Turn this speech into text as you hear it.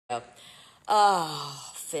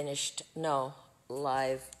Oh, finished. No,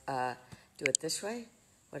 live. Do it this way.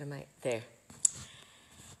 What am I? There.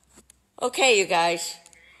 Okay, you guys.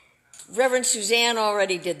 Reverend Suzanne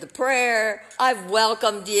already did the prayer. I've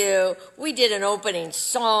welcomed you. We did an opening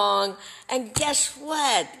song. And guess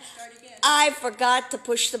what? I forgot to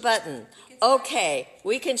push the button. Okay,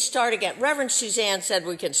 we can start again. Reverend Suzanne said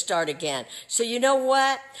we can start again. So you know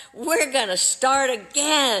what? We're going to start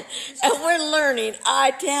again. And we're learning.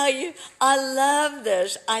 I tell you, I love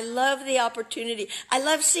this. I love the opportunity. I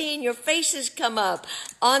love seeing your faces come up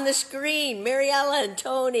on the screen. Mariella and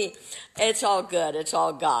Tony. It's all good. It's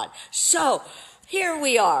all God. So here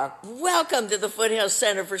we are. Welcome to the Foothills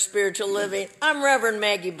Center for Spiritual Living. I'm Reverend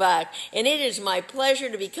Maggie Buck, and it is my pleasure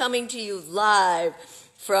to be coming to you live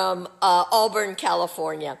from Auburn,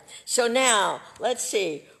 California. So now, let's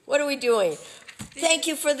see. What are we doing? Thank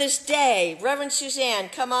you for this day. Reverend Suzanne,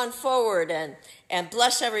 come on forward and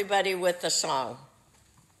bless everybody with the song.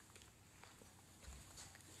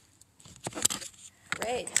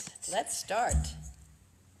 Great. Let's start.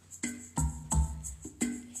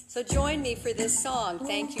 So join me for this song.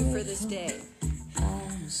 Thank you for this day.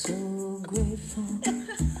 I'm so grateful.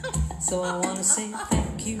 So I want to say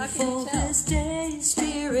thank you for this day,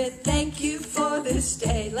 Spirit. Thank you for this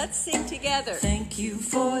day. Let's sing together. Thank you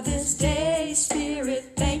for this day,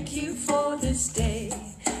 Spirit. Thank you for this day.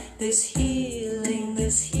 This healing,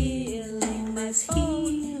 this healing, this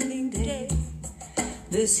healing day.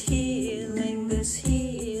 This healing, this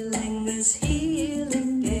healing, this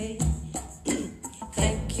healing day.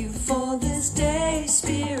 Thank you for this day,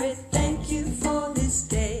 Spirit. Thank you for this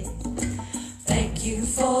day. Thank you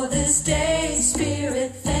for this day,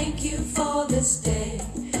 Spirit. Thank you for this day.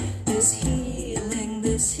 This healing,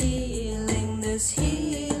 this healing, this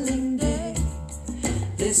healing day.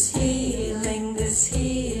 This healing, this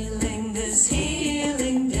healing, this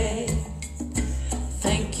healing day.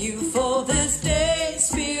 Thank you for this day,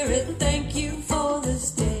 Spirit. Thank you for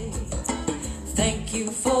this day. Thank you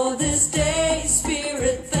for this day,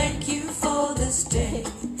 Spirit. Thank you for this day.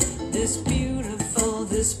 This beautiful,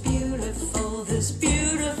 this beautiful, this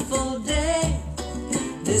beautiful day.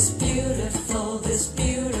 This beautiful, this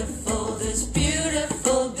beautiful, this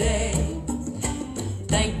beautiful day.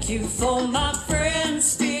 Thank you for my friends,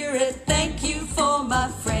 Spirit. Thank you for my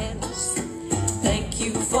friends. Thank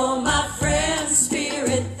you for my friends,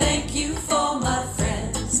 Spirit. Thank you for my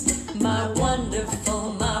friends. My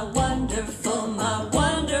wonderful, my wonderful, my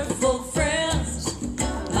wonderful friends.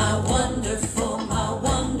 My wonderful, my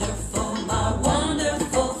wonderful, my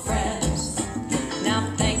wonderful friends.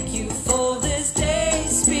 Now thank you for this day,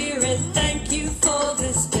 Spirit. Thank you for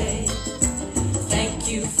this day. Thank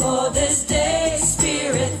you for this day,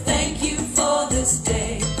 Spirit. Thank you for this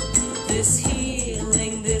day. This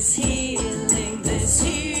healing, this healing, this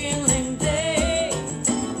healing day.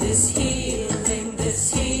 This healing,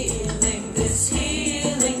 this healing, this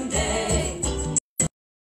healing day.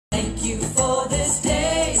 Thank you for this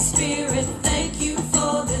day, Spirit. Thank you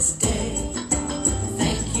for this day.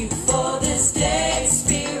 Thank you for this day,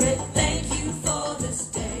 Spirit. Thank you for this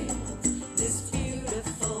day. This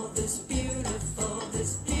beautiful, this beautiful,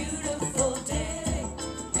 this beautiful day.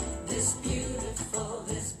 This beautiful,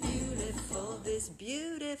 this beautiful, This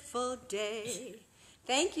beautiful day.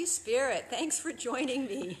 Thank you, Spirit. Thanks for joining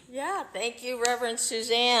me. Yeah, thank you, Reverend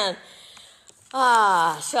Suzanne.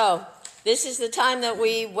 So this is the time that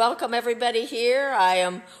we welcome everybody here. I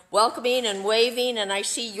am welcoming and waving, and I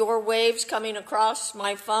see your waves coming across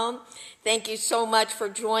my phone. Thank you so much for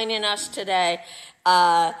joining us today.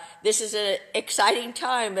 This is an exciting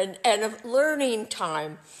time and a learning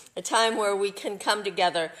time, a time where we can come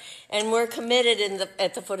together. And we're committed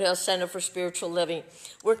at the Foothills Center for Spiritual Living.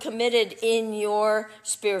 We're committed in your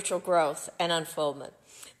spiritual growth and unfoldment.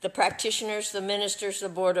 The practitioners, the ministers, the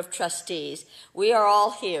board of trustees, we are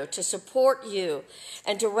all here to support you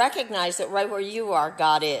and to recognize that right where you are,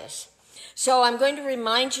 God is. So I'm going to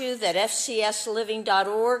remind you that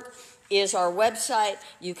FCSliving.org is our website.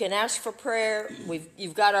 You can ask for prayer.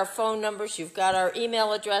 You've got our phone numbers. You've got our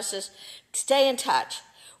email addresses. Stay in touch.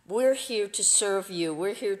 We're here to serve you.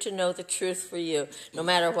 We're here to know the truth for you, no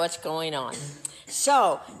matter what's going on.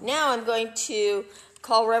 So now I'm going to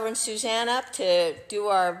call Reverend Suzanne up to do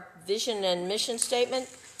our vision and mission statement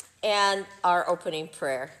and our opening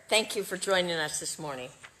prayer. Thank you for joining us this morning.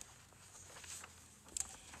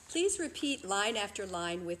 Please repeat line after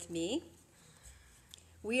line with me.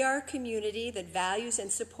 We are a community that values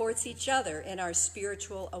and supports each other in our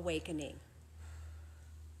spiritual awakening.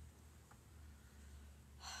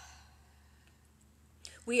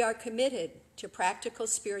 We are committed to practical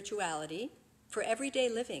spirituality for everyday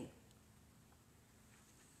living.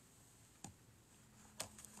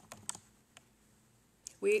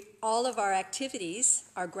 All of our activities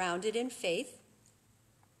are grounded in faith,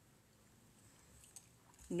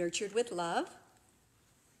 nurtured with love,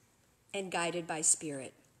 and guided by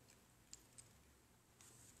spirit.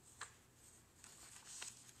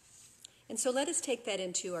 And so let us take that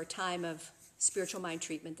into our time of spiritual mind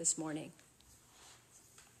treatment this morning.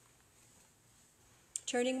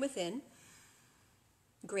 Turning within,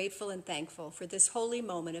 grateful and thankful for this holy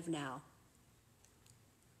moment of now.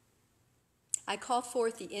 I call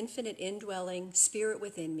forth the infinite indwelling spirit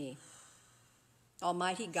within me,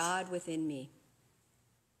 Almighty God within me,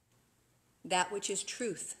 that which is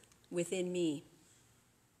truth within me.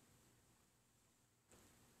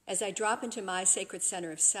 As I drop into my sacred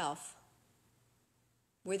center of self,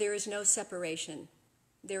 where there is no separation,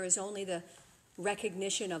 there is only the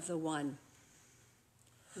recognition of the one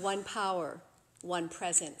power, one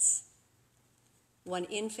presence, one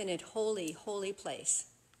infinite, holy, holy place.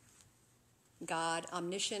 God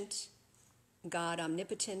omniscient, God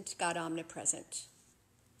omnipotent, God omnipresent.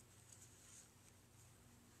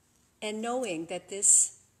 And knowing that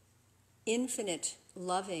this infinite,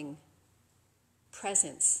 loving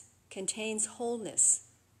presence contains wholeness,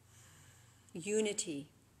 unity,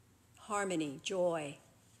 harmony, joy,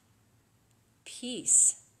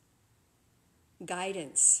 peace,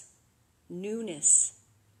 guidance, newness,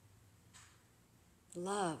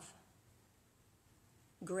 love,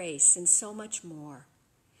 grace, and so much more.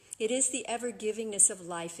 It is the ever-givingness of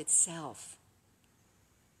life itself.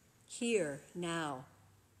 Here, now,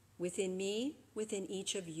 within me, within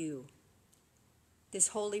each of you, this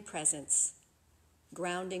holy presence,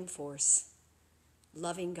 grounding force,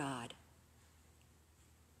 loving God.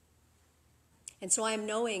 And so I am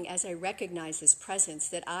knowing as I recognize this presence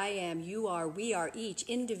that I am, you are, we are each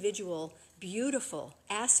individual, beautiful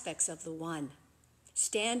aspects of the one,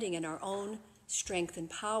 standing in our own strength and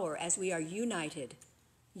power as we are united,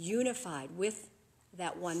 unified with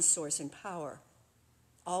that one source and power,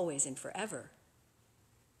 always and forever.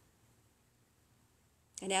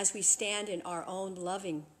 And as we stand in our own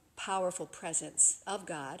loving, powerful presence of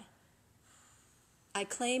God, I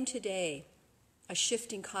claim today a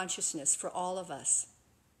shifting consciousness for all of us.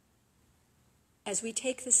 As we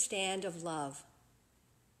take the stand of love,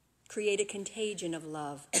 create a contagion of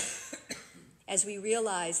love, as we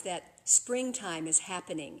realize that springtime is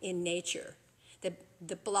happening in nature,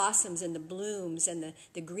 the blossoms and the blooms and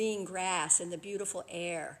the green grass and the beautiful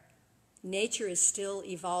air. Nature is still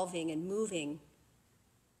evolving and moving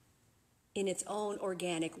in its own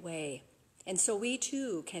organic way. And so we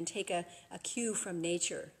too can take a cue from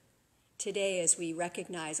nature today as we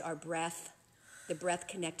recognize our breath, the breath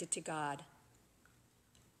connected to God.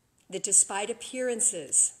 That despite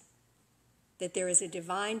appearances, that there is a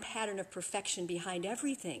divine pattern of perfection behind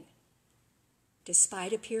everything.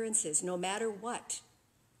 Despite appearances, no matter what,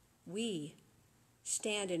 we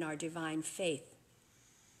stand in our divine faith.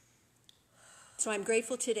 So I'm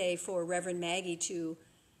grateful today for Reverend Maggie to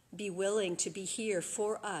be willing to be here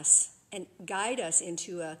for us and guide us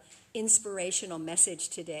into an inspirational message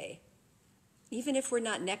today. Even if we're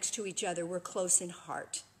not next to each other, we're close in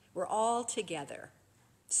heart. We're all together.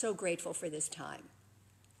 So grateful for this time.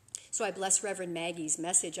 So I bless Reverend Maggie's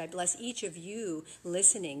message. I bless each of you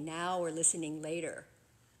listening now or listening later,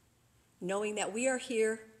 knowing that we are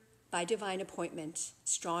here by divine appointment,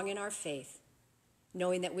 strong in our faith,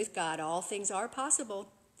 knowing that with God all things are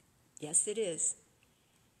possible. Yes, it is.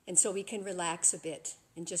 And so we can relax a bit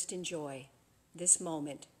and just enjoy this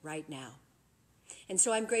moment right now. And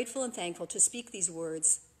so I'm grateful and thankful to speak these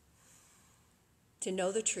words, to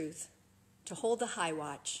know the truth, to hold the high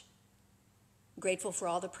watch. Grateful for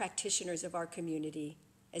all the practitioners of our community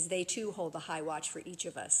as they too hold the high watch for each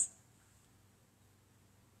of us.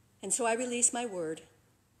 And so I release my word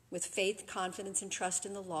with faith, confidence, and trust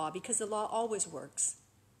in the law, because the law always works.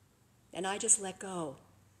 And I just let go.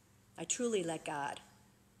 I truly let God.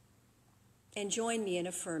 And join me in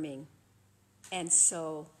affirming, and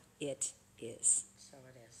so it is. So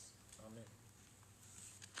it is. Amen.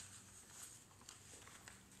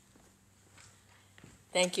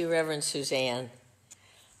 Thank you, Reverend Suzanne.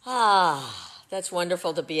 That's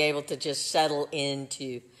wonderful to be able to just settle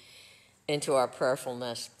into our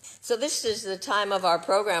prayerfulness. So this is the time of our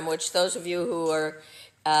program, which those of you who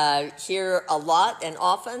are here a lot and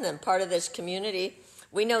often and part of this community,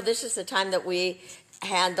 we know this is the time that we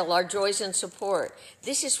handle our joys and support.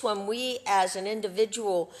 This is when we as an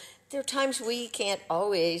individual, there are times we can't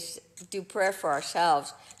always do prayer for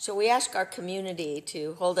ourselves. So we ask our community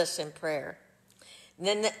to hold us in prayer.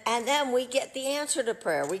 And then we get the answer to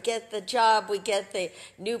prayer. We get the job. We get the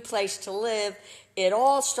new place to live. It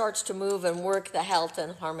all starts to move and work the health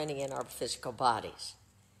and harmony in our physical bodies.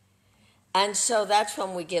 And so that's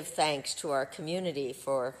when we give thanks to our community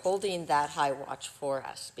for holding that high watch for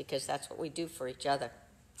us, because that's what we do for each other.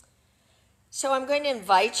 So I'm going to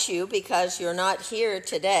invite you, because you're not here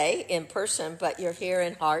today in person, but you're here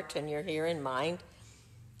in heart and you're here in mind,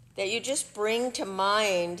 that you just bring to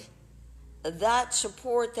mind that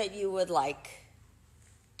support that you would like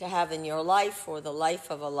to have in your life or the life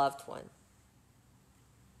of a loved one.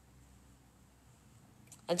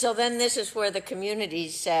 And so then this is where the community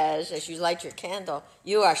says, as you light your candle,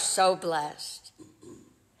 you are so blessed.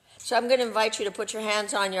 So I'm going to invite you to put your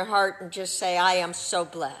hands on your heart and just say, I am so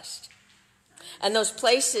blessed. And those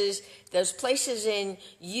places in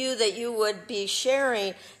you that you would be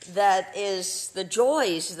sharing, that is the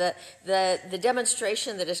joys, the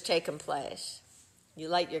demonstration that has taken place. You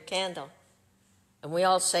light your candle, and we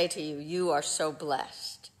all say to you, you are so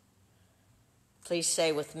blessed. Please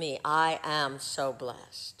say with me, I am so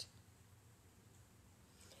blessed.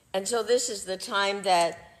 And so this is the time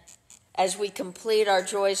that, as we complete our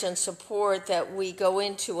joys and support, that we go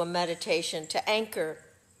into a meditation to anchor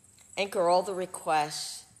all the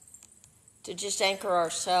requests, to just anchor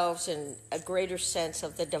ourselves in a greater sense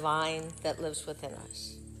of the divine that lives within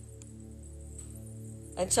us.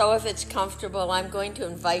 And so if it's comfortable, I'm going to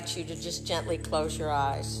invite you to just gently close your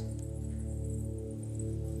eyes.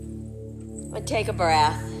 And take a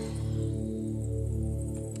breath.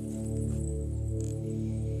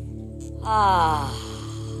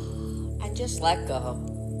 And just let go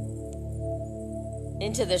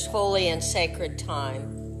into this holy and sacred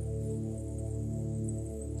time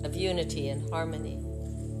of unity and harmony.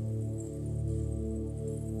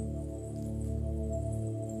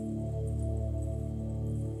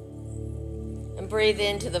 And breathe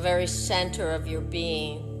into the very center of your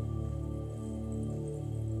being,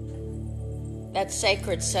 that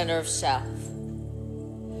sacred center of self,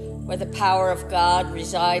 where the power of God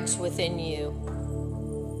resides within you.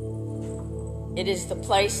 It is the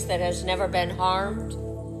place that has never been harmed,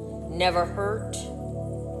 never hurt.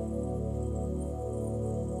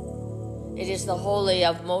 It is the holy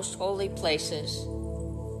of most holy places,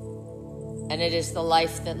 and it is the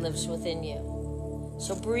life that lives within you.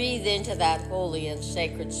 So breathe into that holy and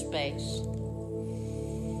sacred space.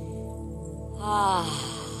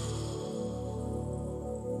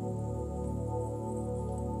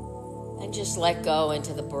 And just let go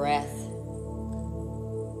into the breath.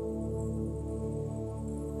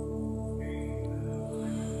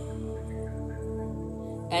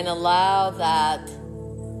 And allow that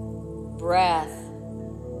breath,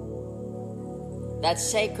 that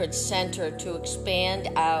sacred center, to expand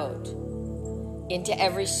out into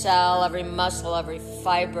every cell, every muscle, every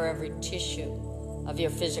fiber, every tissue of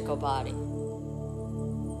your physical body.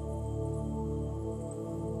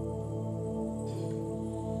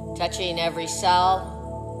 Touching every cell,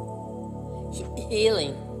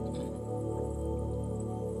 healing,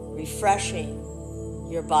 refreshing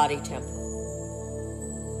your body temple.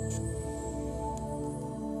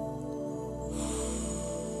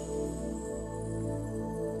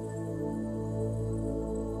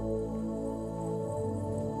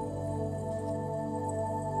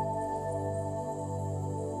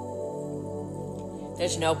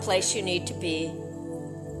 There's no place you need to be,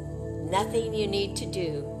 nothing you need to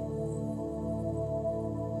do.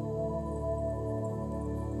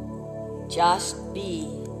 Just be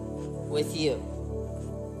with you.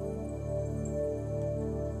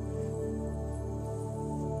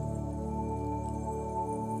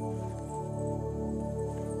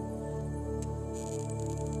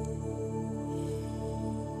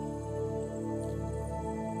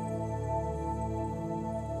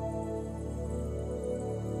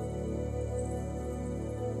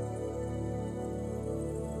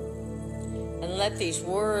 And let these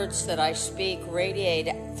words that I speak radiate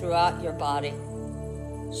throughout your body,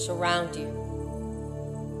 surround you.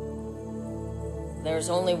 There's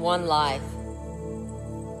only one life.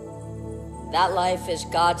 That life is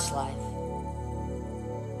God's life.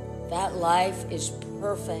 That life is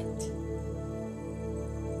perfect.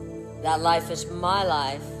 That life is my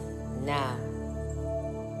life now.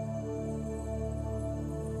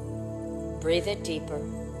 Breathe it deeper.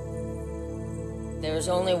 There is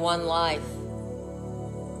only one life.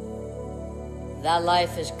 That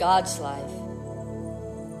life is God's life.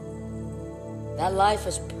 That life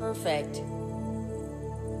is perfect.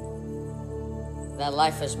 That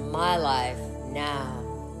life is my life now.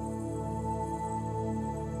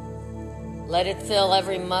 Let it fill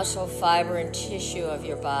every muscle, fiber, and tissue of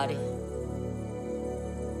your body.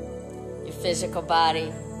 Your physical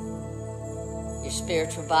body, your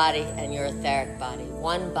spiritual body, and your etheric body.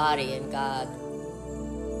 One body in God.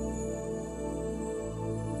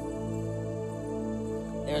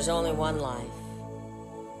 There's only one life.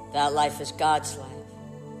 That life is God's life.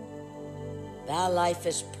 That life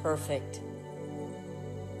is perfect.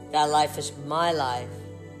 That life is my life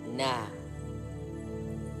now.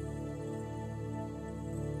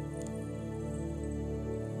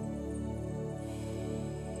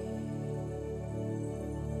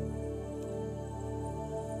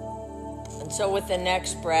 And so with the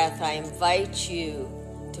next breath, I invite you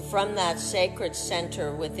to, from that sacred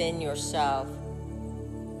center within yourself,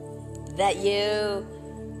 that you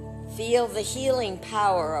feel the healing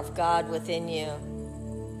power of God within you,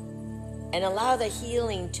 and allow the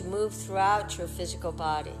healing to move throughout your physical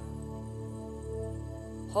body.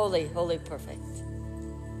 Holy, holy, perfect.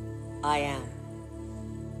 I am.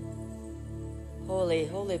 Holy,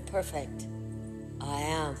 holy, perfect. I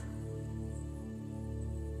am.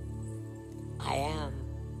 I am.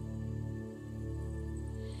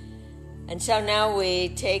 And so now we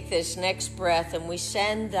take this next breath and we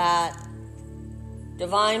send that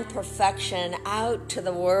divine perfection out to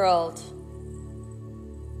the world,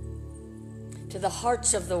 to the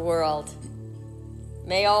hearts of the world.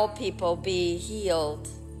 May all people be healed.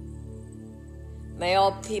 May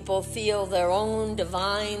all people feel their own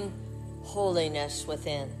divine holiness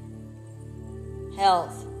within.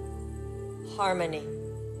 Health, harmony,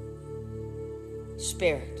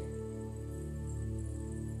 spirit.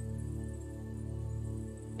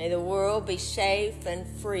 May the world be safe and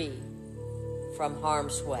free from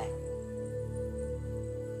harm's way.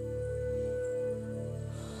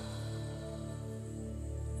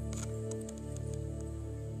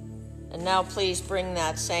 And now please bring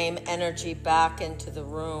that same energy back into the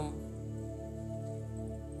room.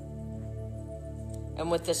 And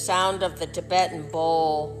with the sound of the Tibetan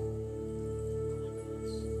bowl,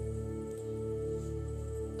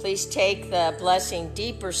 please take the blessing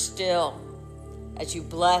deeper still as you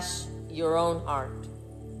bless your own heart.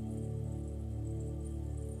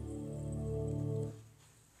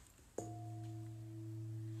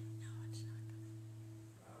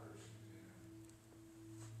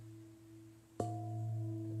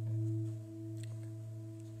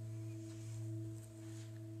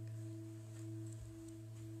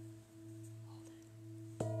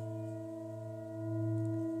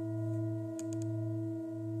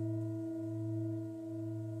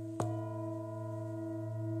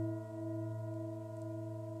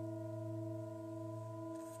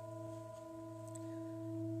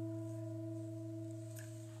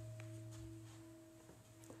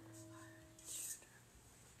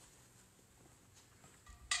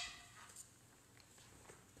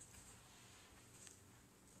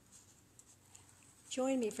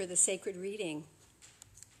 Join me for the sacred reading.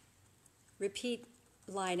 Repeat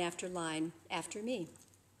line after line after me.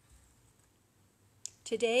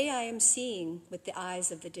 Today I am seeing with the eyes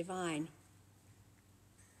of the divine.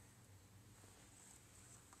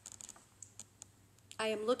 I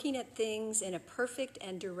am looking at things in a perfect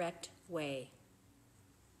and direct way.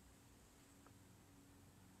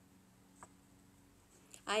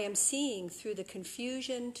 I am seeing through the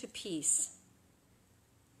confusion to peace,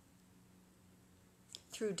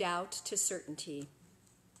 through doubt to certainty,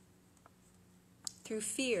 through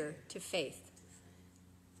fear to faith.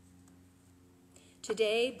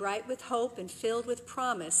 Today, bright with hope and filled with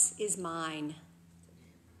promise, is mine.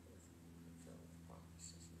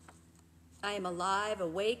 I am alive,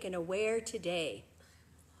 awake, and aware today.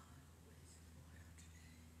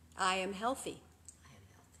 I am healthy.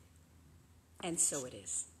 And so it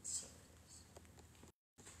is.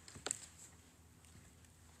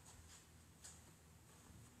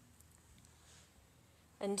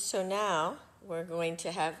 And so now we're going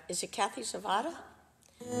to have, is it Kathy Zavada?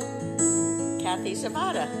 Kathy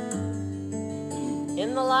Zavada.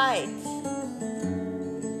 In the light.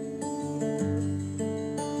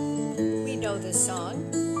 We know this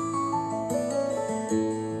song.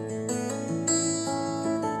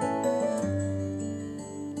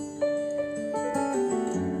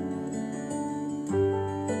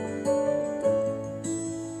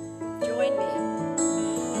 Join me.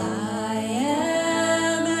 I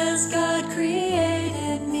am as God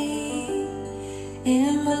created me,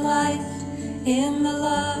 in the light, in the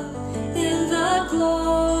love, in the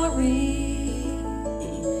glory.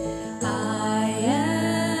 I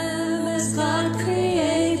am as God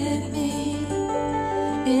created me,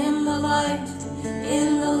 in the light,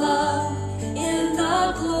 in the love, in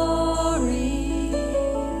the glory.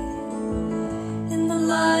 In the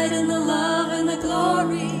light, in the love, in the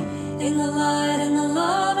glory. In the light, in the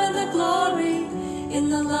love, and the glory. In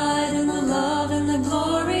the light, in the love, and the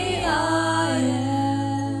glory, I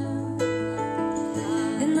am.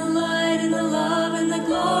 In the light, in the love, and the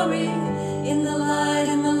glory. In the light,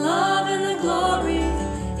 in the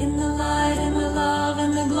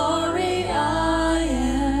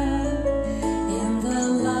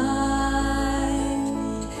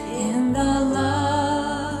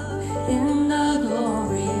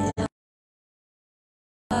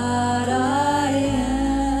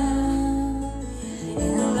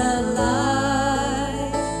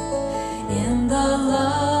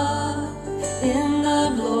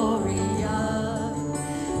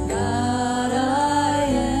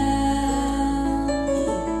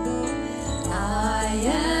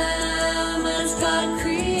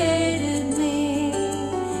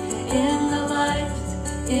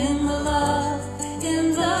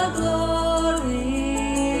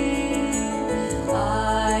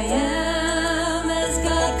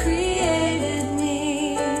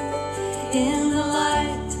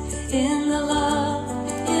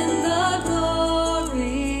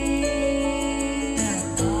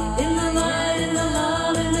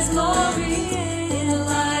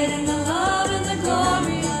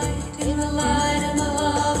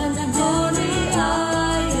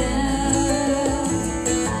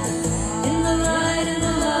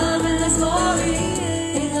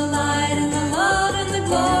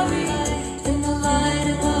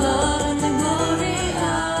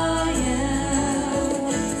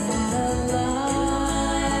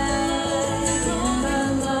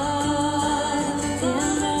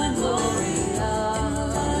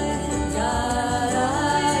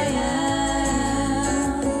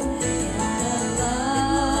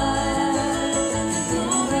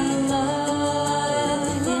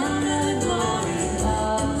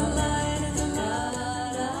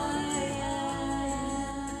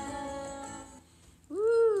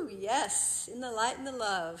light and the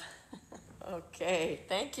love. Okay,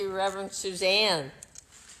 thank you, Reverend Suzanne.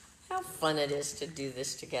 How fun it is to do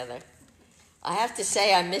this together. I have to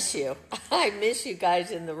say I miss you. I miss you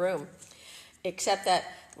guys in the room. Except that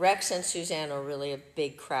Rex and Suzanne are really a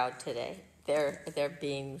big crowd today. They're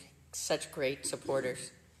being such great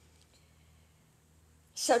supporters.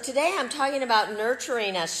 So today I'm talking about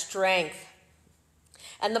nurturing as strength.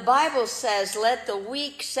 And the Bible says, let the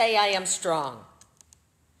weak say I am strong.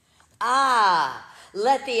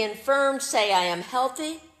 Let the infirm say I am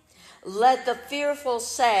healthy. Let the fearful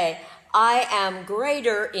say I am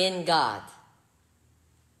greater in God.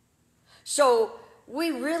 So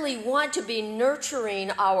we really want to be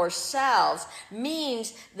nurturing ourselves,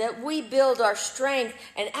 means that we build our strength,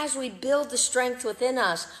 and as we build the strength within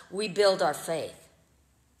us, we build our faith.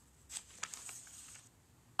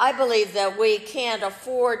 I believe that we can't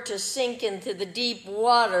afford to sink into the deep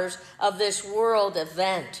waters of this world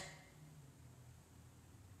event,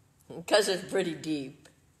 because it's pretty deep.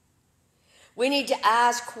 We need to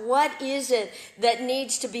ask, what is it that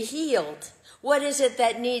needs to be healed? What is it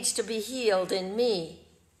that needs to be healed in me?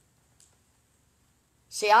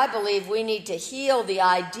 See, I believe we need to heal the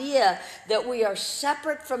idea that we are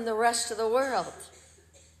separate from the rest of the world.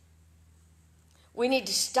 We need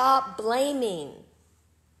to stop blaming.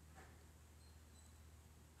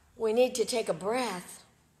 We need to take a breath.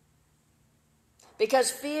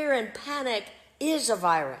 Because fear and panic is a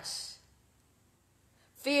virus.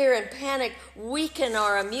 Fear and panic weaken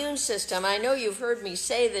our immune system. I know you've heard me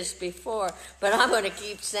say this before, but I'm going to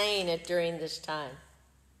keep saying it during this time.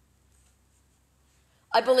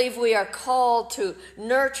 I believe we are called to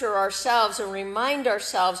nurture ourselves and remind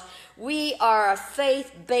ourselves we are a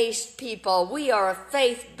faith-based people. We are a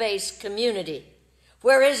faith-based community.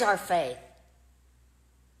 Where is our faith?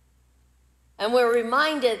 And we're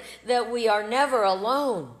reminded that we are never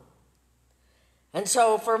alone. And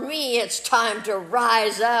so for me, it's time to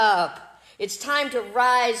rise up. It's time to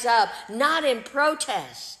rise up, not in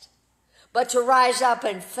protest, but to rise up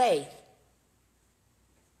in faith.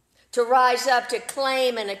 To rise up to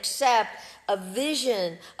claim and accept a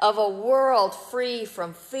vision of a world free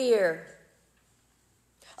from fear.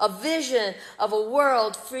 A vision of a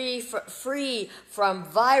world free from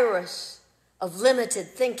virus of limited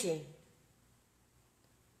thinking.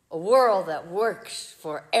 A world that works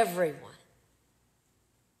for everyone.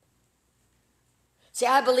 See,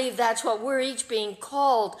 I believe that's what we're each being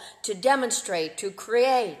called to demonstrate, to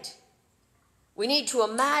create. We need to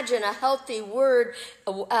imagine a healthy world,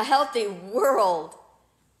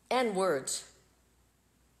 and words.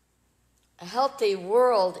 A healthy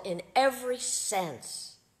world in every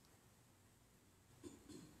sense.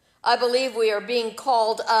 I believe we are being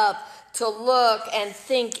called up to look and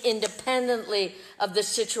think independently of the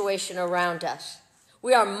situation around us.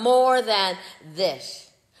 We are more than this.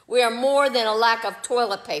 We are more than a lack of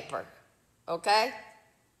toilet paper, okay?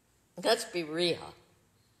 Let's be real.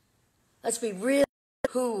 Let's be real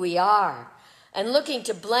who we are. And looking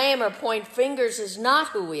to blame or point fingers is not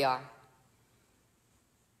who we are.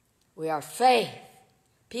 We are faith,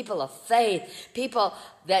 people of faith, people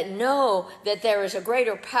that know that there is a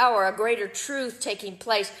greater power, a greater truth taking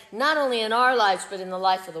place, not only in our lives, but in the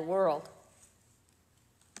life of the world.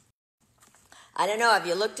 I don't know, have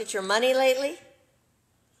you looked at your money lately?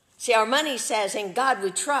 See, our money says, in God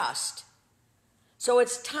we trust. So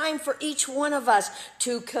it's time for each one of us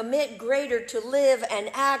to commit greater, to live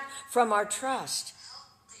and act from our trust.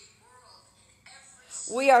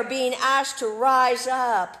 We are being asked to rise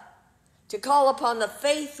up, to call upon the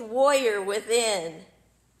faith warrior within.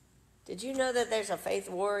 Did you know that there's a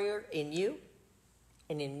faith warrior in you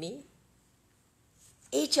and in me?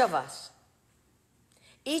 Each of us.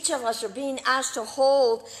 Each of us are being asked to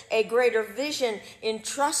hold a greater vision in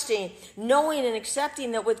trusting, knowing and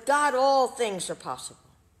accepting that with God all things are possible.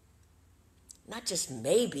 Not just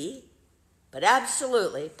maybe, but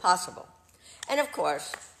absolutely possible. And of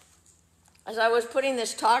course, as I was putting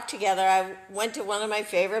this talk together, I went to one of my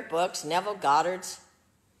favorite books, Neville Goddard's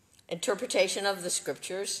Interpretation of the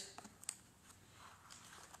Scriptures.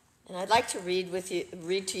 And I'd like to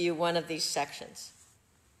read to you one of these sections.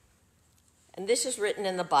 And this is written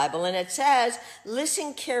in the Bible, and it says,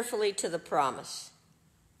 listen carefully to the promise.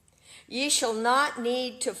 Ye shall not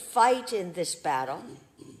need to fight in this battle.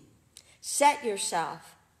 Set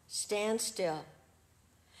yourself, stand still,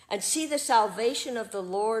 and see the salvation of the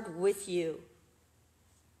Lord with you.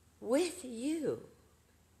 With you.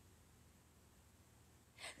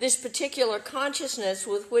 This particular consciousness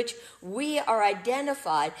with which we are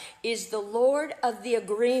identified is the Lord of the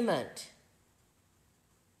agreement.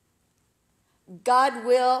 God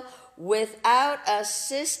will, without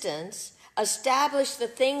assistance establish the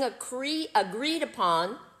thing agreed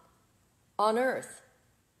upon on earth.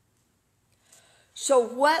 So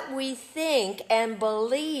what we think and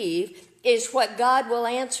believe is what God will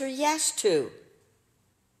answer yes to.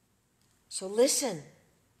 So listen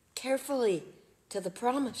carefully to the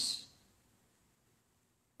promise.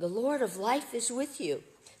 The Lord of life is with you.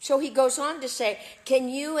 So he goes on to say, can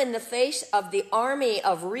you, in the face of the army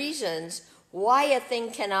of reasons why a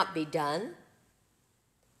thing cannot be done,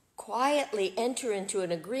 quietly enter into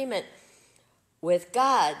an agreement with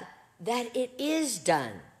God that it is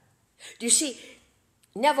done? Do you see,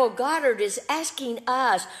 Neville Goddard is asking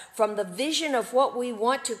us from the vision of what we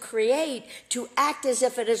want to create to act as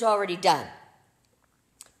if it is already done.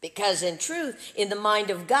 Because in truth, in the mind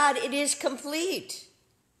of God, it is complete.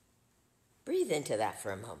 Breathe into that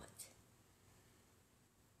for a moment.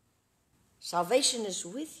 Salvation is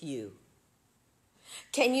with you.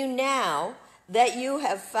 Can you, now that you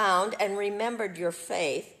have found and remembered your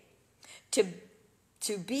faith,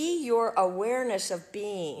 to be your awareness of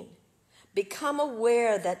being, become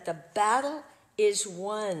aware that the battle is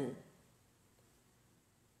won?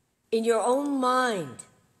 In your own mind,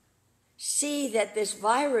 see that this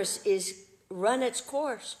virus is run its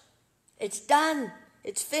course. It's done.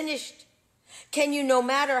 It's finished. Can you, no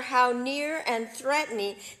matter how near and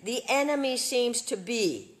threatening the enemy seems to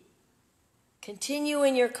be, continue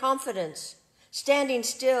in your confidence, standing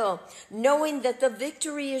still, knowing that the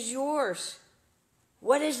victory is yours?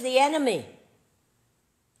 What is the enemy?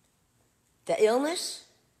 The illness?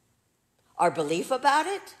 Our belief about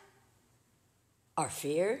it? Our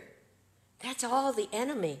fear? That's all the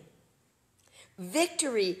enemy.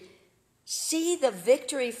 Victory. See the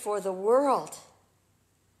victory for the world.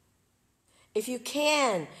 If you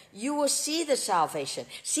can, you will see the salvation.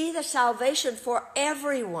 See the salvation for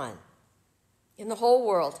everyone in the whole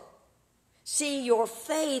world. See your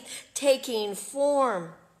faith taking form.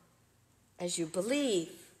 As you believe,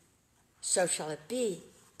 so shall it be.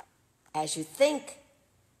 As you think,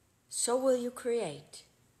 so will you create.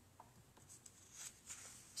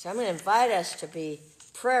 So I'm going to invite us to be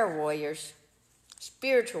prayer warriors,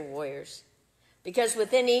 spiritual warriors, because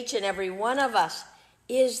within each and every one of us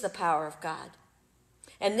is the power of God.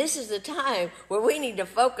 And this is the time where we need to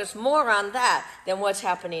focus more on that than what's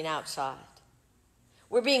happening outside.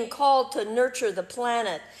 We're being called to nurture the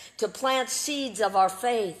planet, to plant seeds of our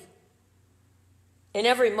faith in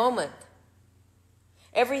every moment.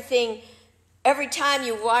 Every time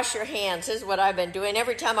you wash your hands, this is what I've been doing.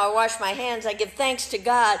 Every time I wash my hands, I give thanks to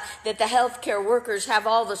God that the healthcare workers have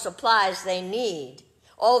all the supplies they need,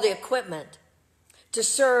 all the equipment to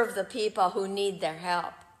serve the people who need their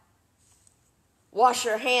help. Wash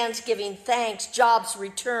your hands giving thanks, jobs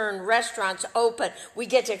return, restaurants open. We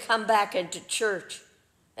get to come back into church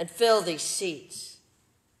and fill these seats.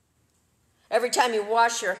 Every time you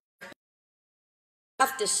wash your hands, you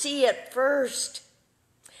have to see it first.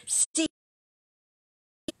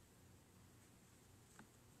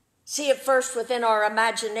 See it first within our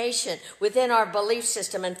imagination, within our belief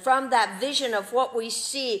system. And from that vision of what we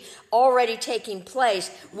see already taking place,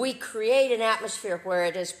 we create an atmosphere where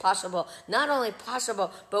it is possible, not only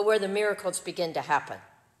possible, but where the miracles begin to happen.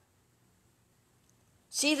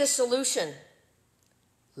 See the solution.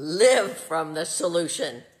 Live from the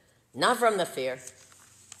solution, not from the fear,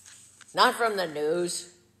 not from the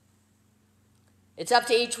news. It's up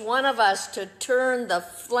to each one of us to turn the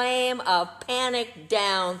flame of panic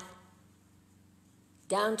down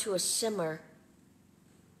to a simmer.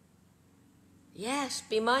 Yes,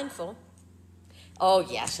 be mindful. Oh,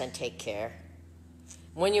 yes, and take care.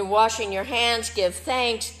 When you're washing your hands, give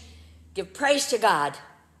thanks, give praise to God.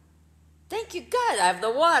 Thank you, God, I have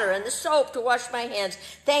the water and the soap to wash my hands.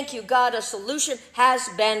 Thank you, God, a solution has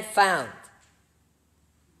been found.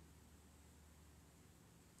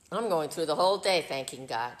 I'm going through the whole day thanking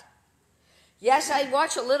God. Yes, I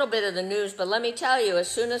watch a little bit of the news, but let me tell you, as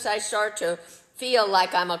soon as I start to feel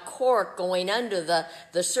like I'm a cork going under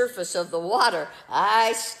the surface of the water,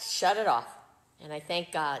 I shut it off. And I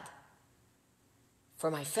thank God for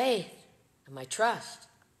my faith and my trust.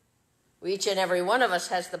 Each and every one of us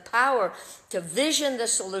has the power to vision the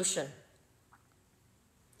solution.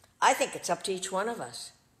 I think it's up to each one of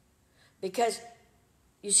us. Because,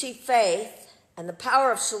 you see, faith and the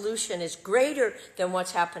power of solution is greater than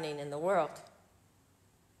what's happening in the world.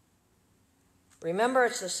 Remember,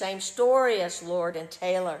 it's the same story as Lord and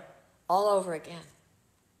Taylor all over again.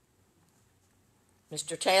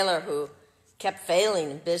 Mr. Taylor, who kept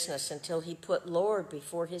failing in business until he put Lord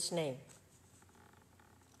before his name.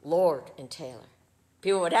 Lord and Taylor.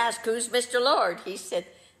 People would ask, who's Mr. Lord? He said,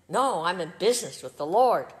 no, I'm in business with the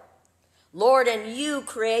Lord. Lord, and you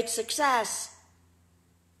create success.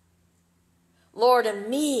 Lord and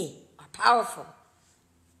me are powerful.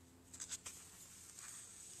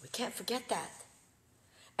 We can't forget that.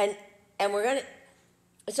 And we're going to,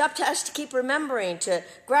 it's up to us to keep remembering to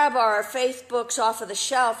grab our faith books off of the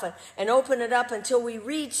shelf and open it up until we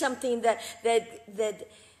read something that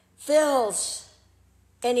fills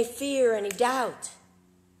any fear, any doubt.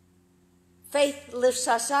 Faith lifts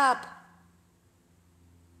us up.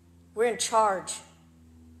 We're in charge.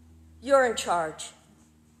 You're in charge.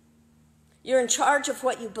 You're in charge of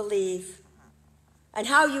what you believe and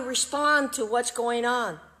how you respond to what's going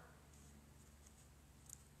on.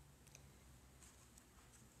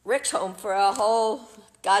 Rick's home for a whole,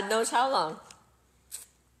 God knows how long.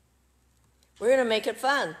 We're going to make it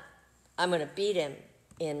fun. I'm going to beat him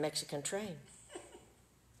in Mexican train.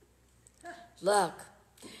 Look.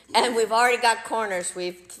 And we've already got corners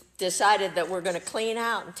we've decided that we're going to clean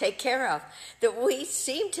out and take care of, that we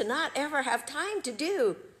seem to not ever have time to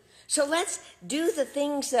do. So let's do the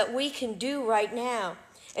things that we can do right now.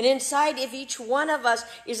 And inside of each one of us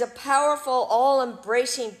is a powerful,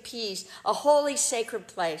 all-embracing peace, a holy, sacred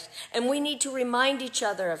place. And we need to remind each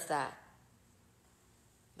other of that.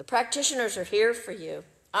 The practitioners are here for you.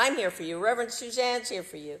 I'm here for you. Reverend Suzanne's here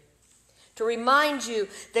for you. To remind you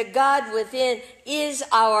that God within is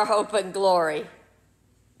our hope and glory.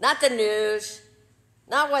 Not the news,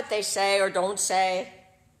 not what they say or don't say.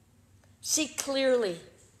 See clearly.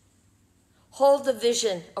 Hold the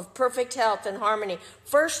vision of perfect health and harmony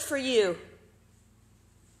first for you.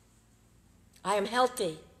 I am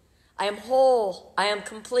healthy. I am whole. I am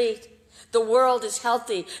complete. The world is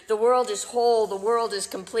healthy. The world is whole. The world is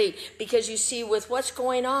complete. Because you see, with what's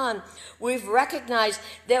going on, we've recognized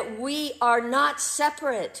that we are not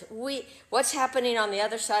separate. What's happening on the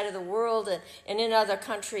other side of the world and in other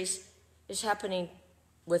countries is happening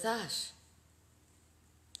with us.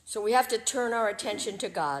 So we have to turn our attention to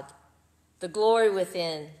God, the glory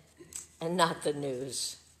within, and not the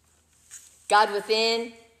news. God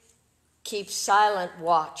within keeps silent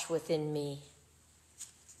watch within me,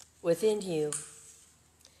 within you.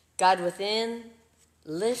 God within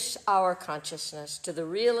lifts our consciousness to the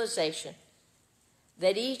realization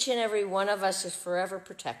that each and every one of us is forever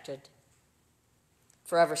protected,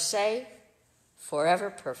 forever safe, forever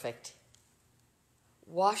perfect.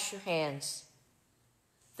 Wash your hands.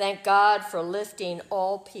 Thank God for lifting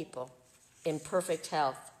all people in perfect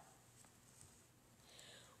health.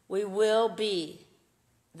 We will be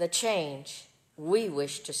the change we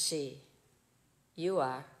wish to see. You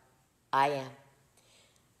are. I am.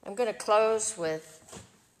 I'm going to close with,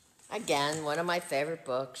 again, one of my favorite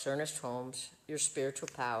books, Ernest Holmes, Your Spiritual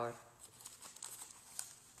Power.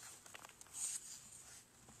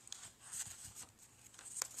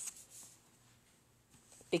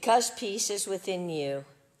 Because peace is within you,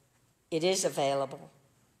 it is available.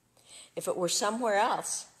 If it were somewhere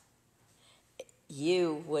else,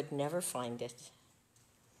 you would never find it.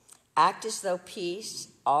 Act as though peace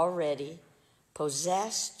already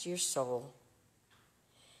possessed your soul,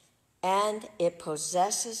 and it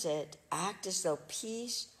possesses it. Act as though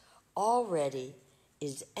peace already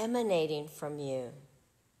is emanating from you.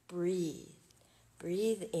 Breathe.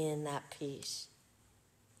 Breathe in that peace.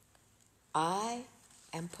 I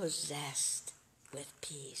am possessed with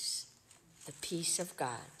peace, the peace of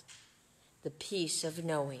God, the peace of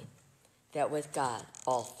knowing that with God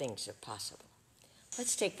all things are possible.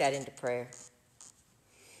 Let's take that into prayer.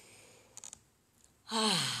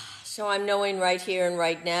 So I'm knowing right here and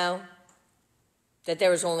right now that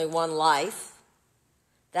there is only one life.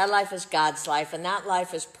 That life is God's life, and that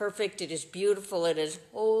life is perfect, it is beautiful, it is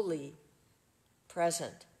holy,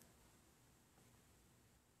 present.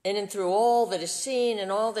 In and through all that is seen and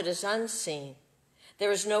all that is unseen,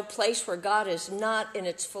 there is no place where God is not in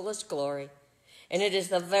its fullest glory. And it is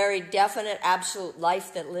the very definite, absolute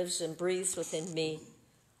life that lives and breathes within me.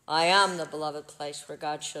 I am the beloved place where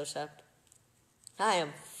God shows up. I am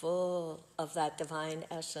full of that divine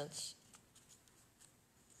essence.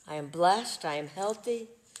 I am blessed, I am healthy,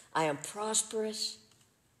 I am prosperous,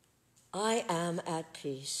 I am at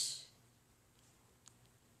peace.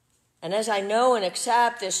 And as I know and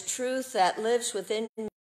accept this truth that lives within me,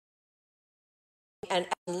 and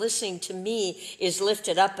listening to me is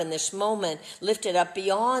lifted up in this moment, lifted up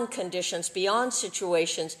beyond conditions, beyond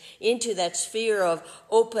situations, into that sphere of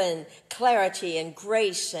open clarity and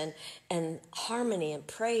grace and harmony and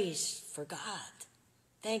praise for God.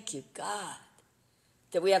 Thank you, God,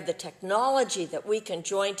 that we have the technology that we can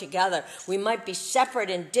join together. We might be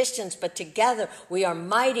separate in distance, but together we are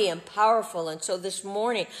mighty and powerful. And so this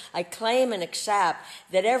morning I claim and accept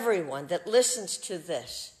that everyone that listens to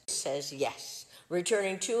this says yes,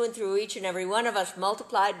 returning to and through each and every one of us,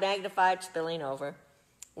 multiplied, magnified, spilling over.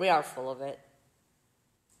 We are full of it.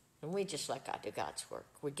 And we just let God do God's work.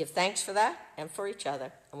 We give thanks for that and for each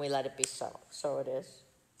other, and we let it be so. So it is.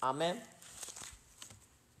 Amen.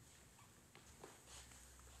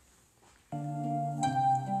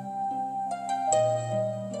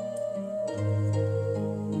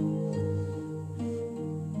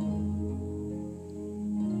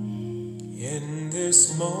 In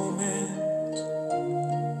this moment,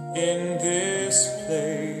 in this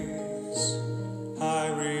place, I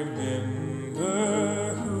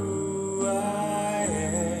remember who I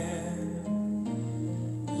am,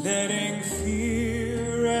 letting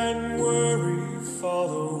fear and worry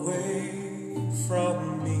fall away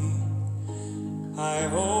from me. I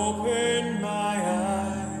open my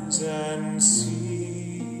eyes and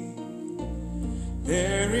see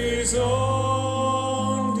there is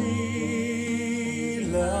only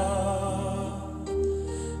love.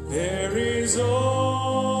 There is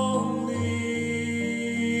only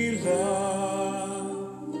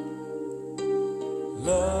love.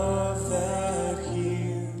 Love that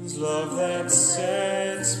heals, love that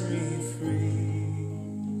sets me free.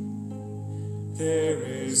 There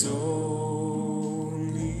is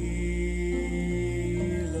only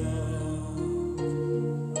love.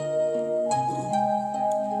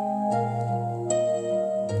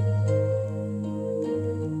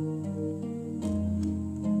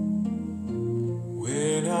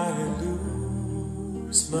 When I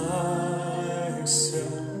lose myself,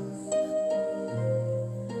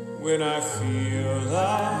 when I feel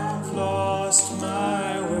I've lost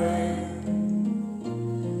my way,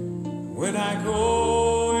 when I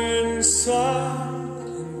go inside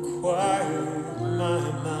and quiet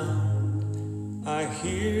my mind, I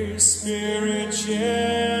hear Spirit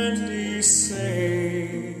gently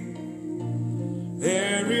say,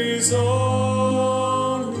 there is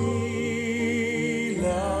only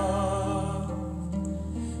love.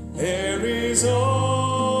 There is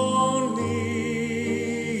only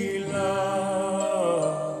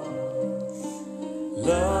love.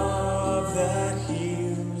 Love that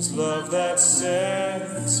heals, love that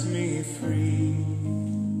sets me free.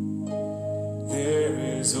 There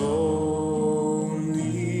is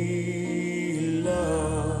only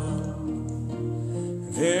love.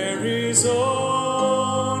 There is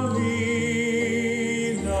only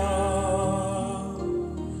love.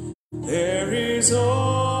 There is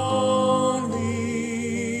only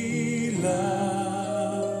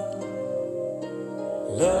love.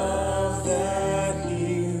 Love that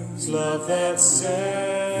heals, love that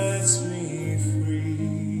sets me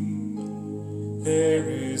free. There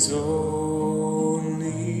is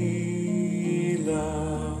only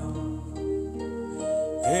love.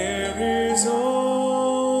 There is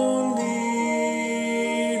only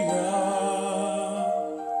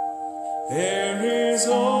love. There is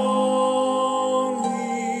only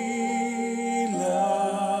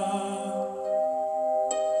love.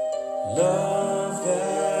 Love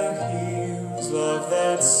that heals, love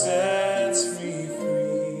that sets me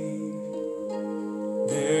free.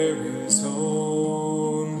 There is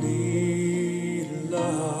only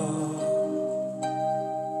love.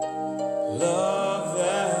 Love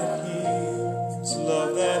that heals,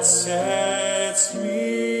 love that sets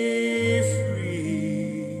me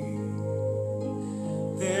free.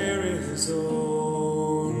 There is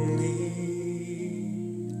only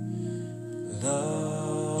love.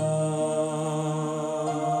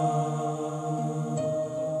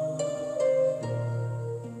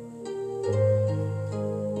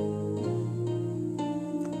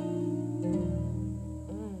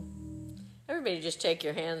 Everybody just take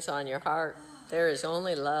your hands on your heart. There is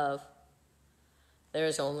only love. There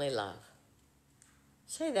is only love.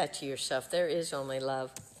 Say that to yourself. There is only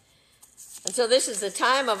love. And so this is the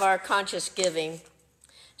time of our conscious giving.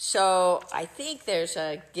 So I think there's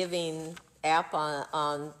a giving app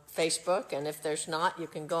on Facebook, and if there's not, you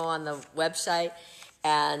can go on the website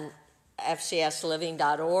and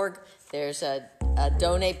fcsliving.org. There's a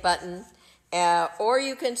donate button, or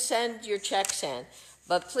you can send your checks in.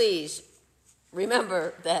 But please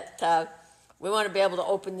remember that we want to be able to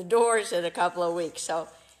open the doors in a couple of weeks. So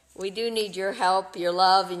we do need your help, your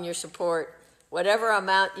love, and your support. Whatever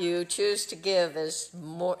amount you choose to give is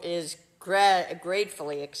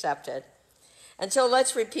gratefully accepted. And so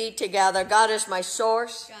let's repeat together. God is my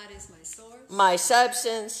source. God is my source, My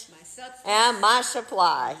substance. And my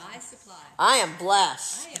supply. my supply. I am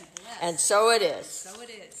blessed. I am blessed. And so it is. So it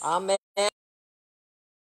is. Amen.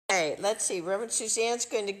 Okay, let's see. Reverend Suzanne's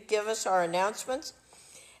going to give us our announcements.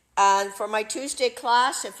 And for my Tuesday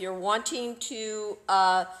class, if you're wanting to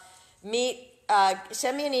meet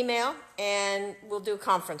send me an email, and we'll do a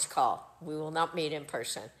conference call. We will not meet in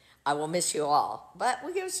person. I will miss you all, but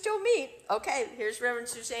we can still meet. Okay, here's Reverend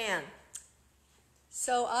Suzanne.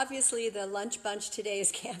 So obviously the lunch bunch today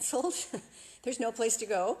is canceled. There's no place to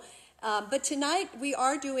go. But tonight we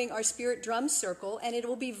are doing our Spirit Drum Circle, and it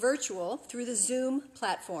will be virtual through the Zoom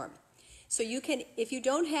platform. So you can, if you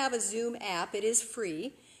don't have a Zoom app, it is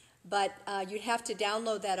free, but you'd have to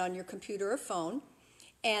download that on your computer or phone,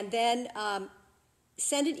 and then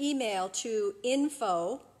send an email to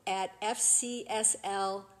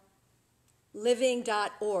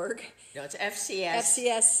info@fcsliving.org. No, it's FCS.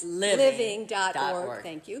 FCSliving.org.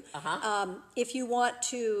 Thank you. If you want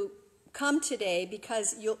to come today,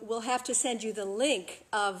 because we'll have to send you the link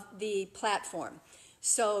of the platform.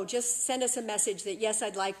 So just send us a message that, yes,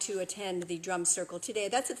 I'd like to attend the drum circle today.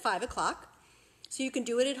 That's at 5 o'clock, so you can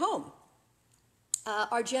do it at home.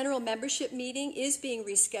 Our general membership meeting is being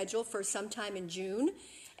rescheduled for sometime in June,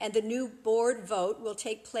 and the new board vote will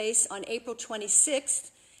take place on April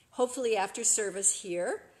 26th, hopefully after service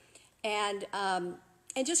here. And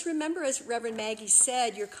just remember, as Reverend Maggie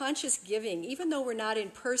said, your conscious giving, even though we're not in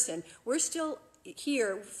person, we're still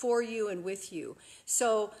here for you and with you.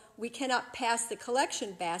 So we cannot pass the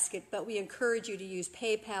collection basket, but we encourage you to use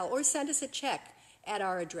PayPal or send us a check at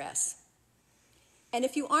our address. And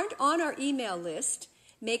if you aren't on our email list,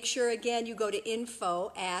 make sure, again, you go to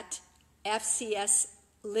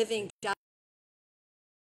info@fcsliving.org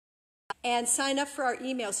and sign up for our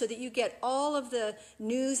email so that you get all of the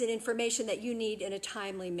news and information that you need in a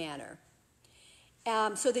timely manner.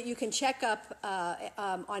 So that you can check up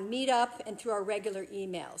on Meetup and through our regular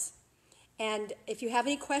emails. And if you have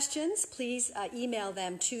any questions, please email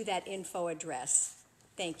them to that info address.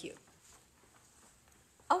 Thank you.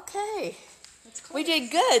 Okay. We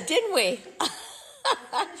did good, didn't we?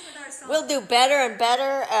 We'll do better and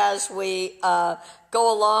better as we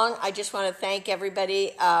go along. I just want to thank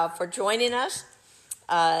everybody for joining us.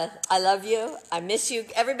 I love you. I miss you.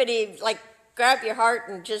 Everybody, grab your heart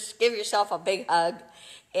and just give yourself a big hug.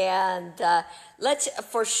 And let's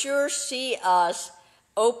for sure see us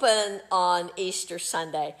open on Easter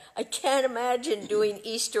Sunday. I can't imagine doing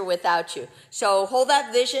Easter without you. So hold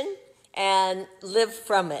that vision and live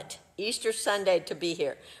from it. Easter Sunday to be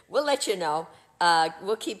here. We'll let you know.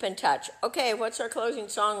 We'll keep in touch. Okay, what's our closing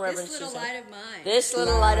song, Reverend Susan? This little light of mine. This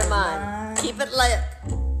little light of mine. Keep it lit.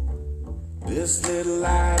 This little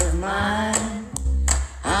light of mine,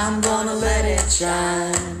 I'm gonna let it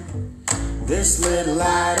shine. This little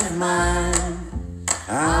light of mine,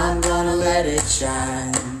 I'm gonna let it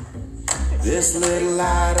shine. This little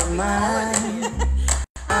light of mine,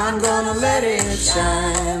 I'm gonna let it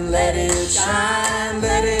shine. Let it shine,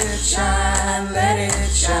 let it shine, let it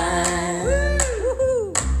shine.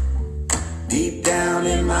 Deep down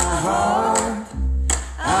in my heart,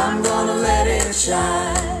 I'm gonna let it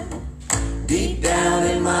shine. Deep down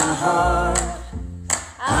in my heart,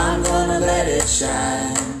 I'm gonna let it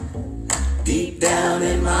shine. Deep down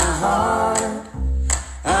in my heart,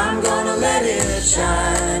 I'm gonna let it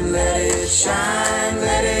shine. Let it shine,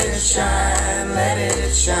 let it shine, let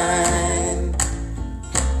it shine.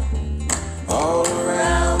 All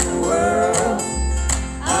around the world,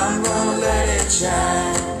 I'm gonna let it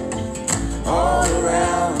shine. All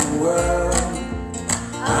around the world,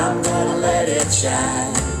 I'm gonna let it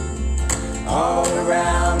shine. All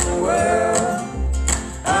around the world,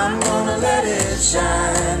 I'm gonna let it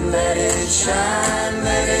shine. Let it shine,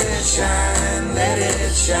 let it shine, let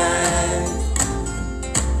it shine.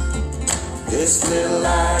 This little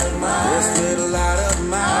light of mine, this little light of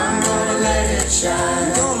mine, I'm gonna let it shine.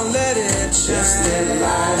 I'm gonna let it shine. This little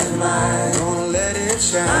light of mine, I'm gonna let it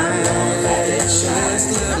shine. I'm gonna let it shine.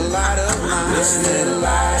 This little light of mine, this little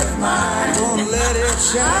light of mine, I'm gonna let it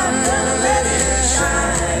shine. I'm gonna let it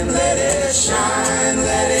shine. Let it shine,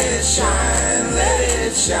 let it shine, let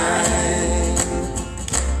it shine.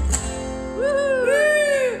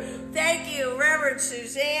 Woo! Thank you, Reverend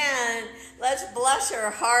Suzanne. Let's bless her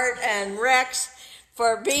heart, and Rex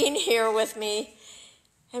for being here with me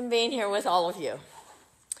and being here with all of you.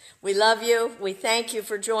 We love you. We thank you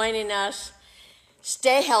for joining us.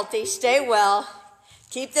 Stay healthy, stay well,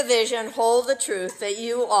 keep the vision, hold the truth that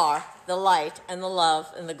you are the light and the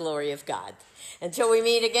love and the glory of God. Until we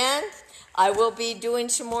meet again, I will be doing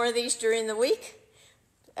some more of these during the week,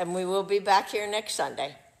 and we will be back here next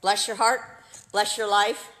Sunday. Bless your heart, bless your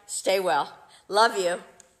life, stay well. Love you.